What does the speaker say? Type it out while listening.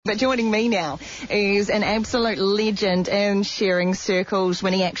But joining me now is an absolute legend in shearing circles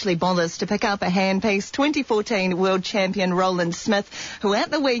when he actually bothers to pick up a handpiece, 2014 world champion Rowland Smith, who at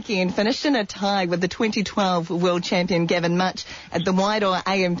the weekend finished in a tie with the 2012 world champion Gavin Much at the Wairoa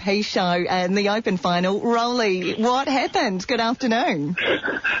AMP show in the open final. Rolly, what happened? Good afternoon.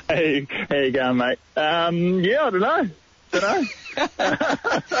 Hey, how you going, mate? I don't know. There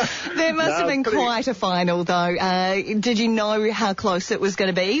must have been quite a final, though. Did you know how close it was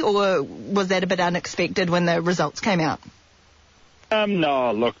going to be, or was that a bit unexpected when the results came out?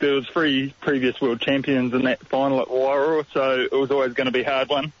 No, look, there was 3 previous world champions in that final at Wairoa, so it was always going to be a hard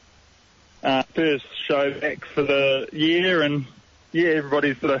one. First show back for the year, and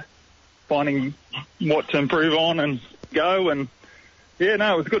everybody's sort of finding what to improve on and go, and it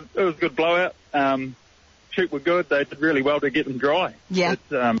was good. It was a good blowout. Shoot were good. They did really well to get them dry. Yeah.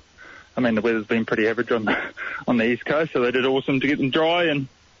 The weather's been pretty average on the East Coast, so they did awesome to get them dry, and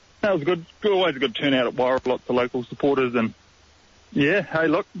that was good. Always a good turnout at Wairoa, lots of local supporters, and hey,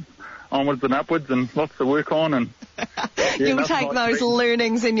 look, onwards and upwards, and lots to work on, and you'll take those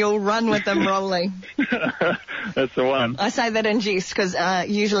learnings and you'll run with them, Rolly. That's the one. I say that in jest because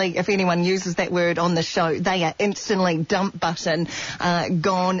usually if anyone uses that word on the show, they are instantly dump button,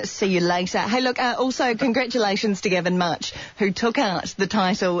 gone, see you later. Hey, look, also congratulations to Gavin Much, who took out the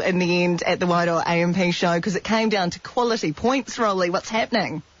title in the end at the Wairoa AMP show because it came down to quality points, Rolly. What's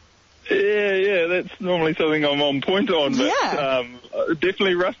happening? Yeah, that's normally something I'm on point on, but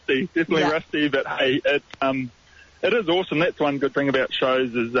definitely rusty, but hey, it is awesome. That's one good thing about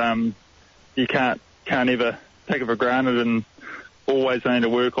shows is you can't ever take it for granted and always something to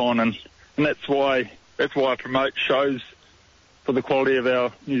work on, and that's why I promote shows for the quality of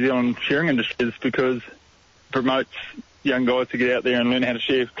our New Zealand shearing industry, is because it promotes young guys to get out there and learn how to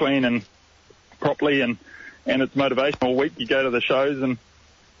shear clean and properly, and it's motivational. All week you go to the shows and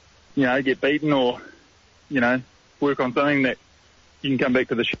get beaten or, work on something that you can come back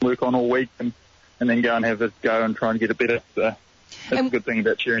to the show, work on all week and then go and have a go and try and get it better. So that's a good thing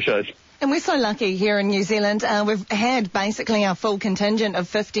about shearing shows. And we're so lucky here in New Zealand. We've had basically our full contingent of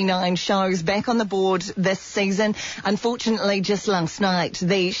 59 shows back on the board this season. Unfortunately, just last night,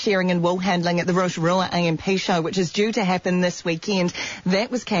 the shearing and wool handling at the Rotorua AMP show, which is due to happen this weekend, that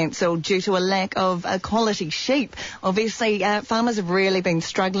was cancelled due to a lack of quality sheep. Obviously, farmers have really been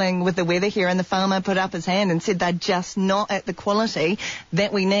struggling with the weather here, and the farmer put up his hand and said they're just not at the quality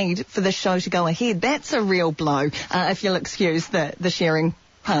that we need for the show to go ahead. That's a real blow, if you'll excuse the shearing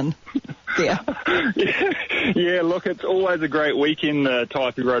pun there. Yeah, look, it's always a great weekend, the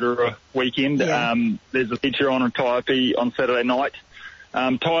Taipi Rotorua weekend. Yeah. There's a feature on Taipi on Saturday night.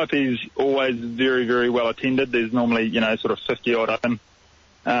 Taipi's always very, very well attended. There's normally, sort of 50 odd open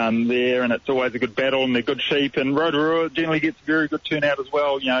there, and it's always a good battle, and they're good sheep, and Rotorua generally gets very good turnout as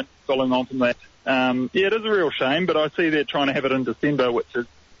well, following on from that. It is a real shame, but I see they're trying to have it in December, which is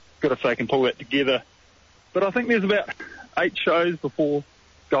good if they can pull that together. But I think there's about 8 shows before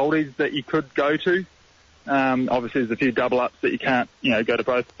Goldies that you could go to. Obviously there's a few double ups that you can't, go to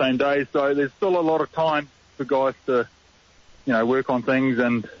both the same day. So there's still a lot of time for guys to, work on things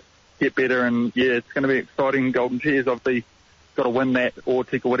and get better. And it's going to be exciting. Golden Cheers obviously got to win that or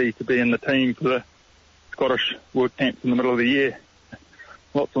Tikawiti to be in the team for the Scottish World Champs in the middle of the year.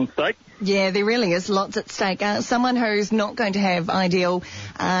 Lots on stake. Yeah, there really is lots at stake. Someone who's not going to have ideal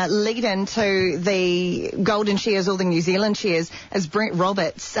lead into the Golden Shears or the New Zealand Shears is Brett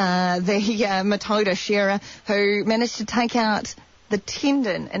Roberts, the Matoda shearer who managed to take out the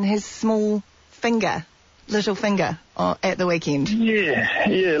tendon in his little finger at the weekend. Yeah.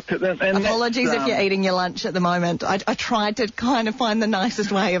 And apologies if you're eating your lunch at the moment. I tried to kind of find the nicest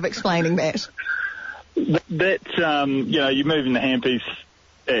way of explaining that. You're moving the handpiece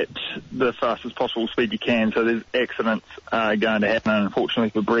at the fastest possible speed you can, so there's accidents going to happen, and unfortunately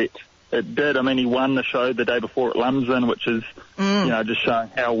for Brett, it did. I mean, he won the show the day before at Lumsden, which is, just showing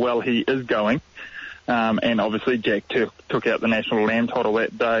how well he is going. And obviously Jack took out the national lamb title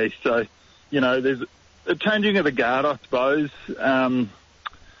that day. So, there's a changing of the guard, I suppose.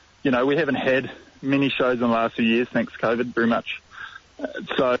 We haven't had many shows in the last few years, thanks to COVID, very much.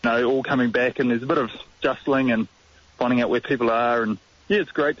 So, all coming back, and there's a bit of jostling and finding out where people are, and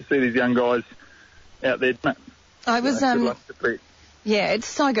it's great to see these young guys out there. I was, it's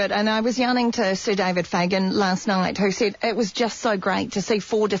so good. And I was yarning to Sir David Fagan last night, who said it was just so great to see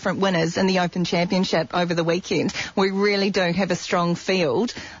 4 different winners in the Open Championship over the weekend. We really do have a strong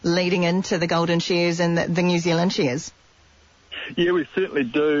field leading into the Golden Shears and the New Zealand Shears. Yeah, we certainly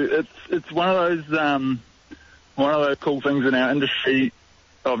do. It's one of those cool things in our industry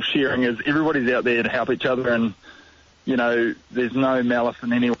of shearing is everybody's out there to help each other, and there's no malice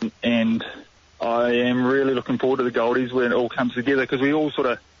in anyone, and I am really looking forward to the Goldies when it all comes together, because we all sort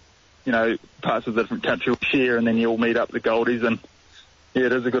of, parts of the different country will share, and then you all meet up at the Goldies, and yeah,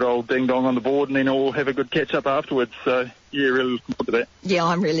 it is a good old ding-dong on the board, and then all have a good catch-up afterwards. So, yeah, really looking forward to that. Yeah,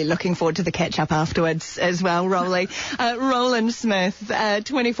 I'm really looking forward to the catch-up afterwards as well, Rolly. Rowland Smith,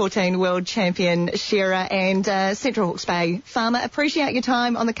 2014 World Champion shearer and Central Hawke's Bay farmer. Appreciate your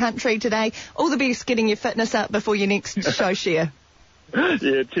time on the country today. All the best getting your fitness up before your next show share.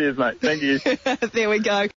 Yeah, cheers, mate. Thank you. There we go.